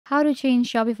How to change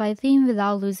Shopify theme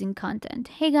without losing content.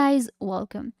 Hey guys,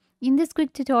 welcome. In this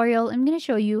quick tutorial, I'm going to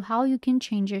show you how you can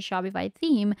change your Shopify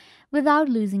theme without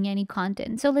losing any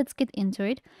content. So let's get into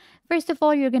it. First of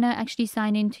all, you're going to actually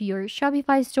sign into your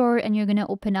Shopify store and you're going to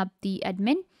open up the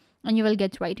admin and you will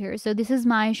get right here. So this is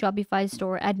my Shopify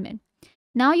store admin.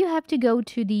 Now you have to go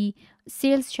to the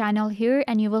sales channel here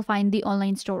and you will find the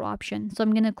online store option. So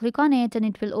I'm going to click on it and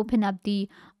it will open up the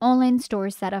online store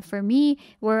setup for me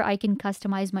where I can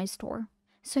customize my store.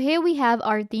 So here we have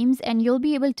our themes and you'll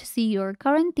be able to see your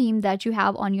current theme that you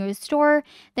have on your store.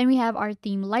 Then we have our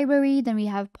theme library. Then we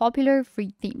have popular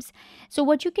free themes. So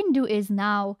what you can do is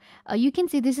now you can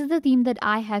see this is the theme that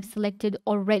I have selected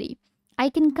already. I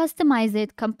can customize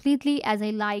it completely as I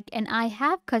like, and I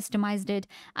have customized it.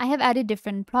 I have added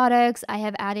different products, I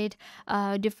have added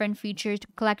different features,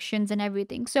 collections, and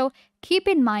everything. So keep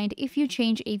in mind, if you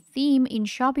change a theme in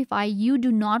Shopify, you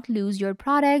do not lose your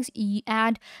products. You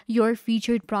add your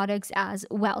featured products as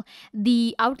well.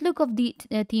 The outlook of the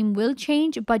theme will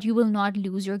change, but you will not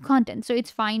lose your content. So it's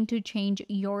fine to change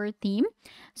your theme.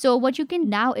 So what you can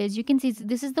now is you can see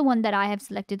this is the one that I have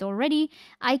selected already.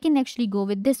 I can actually go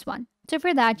with this one. So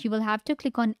for that, you will have to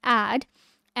click on add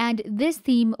and this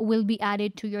theme will be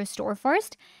added to your store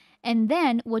first. And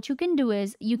then what you can do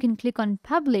is you can click on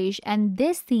publish and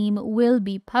this theme will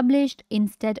be published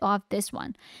instead of this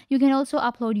one. You can also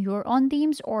upload your own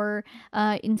themes or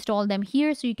install them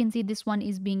here. So you can see this one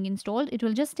is being installed. It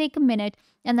will just take a minute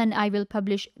and then I will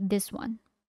publish this one.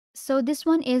 So this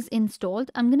one is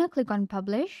installed. I'm going to click on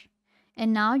publish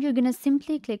and now you're going to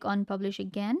simply click on publish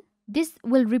again. This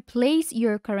will replace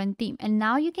your current theme. And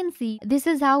now you can see this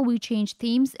is how we change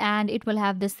themes and it will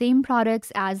have the same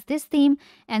products as this theme.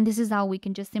 And this is how we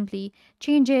can just simply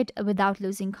change it without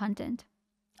losing content.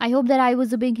 I hope that I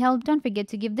was a big help. Don't forget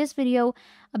to give this video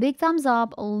a big thumbs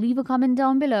up, leave a comment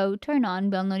down below, turn on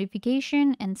bell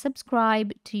notification and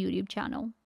subscribe to YouTube channel.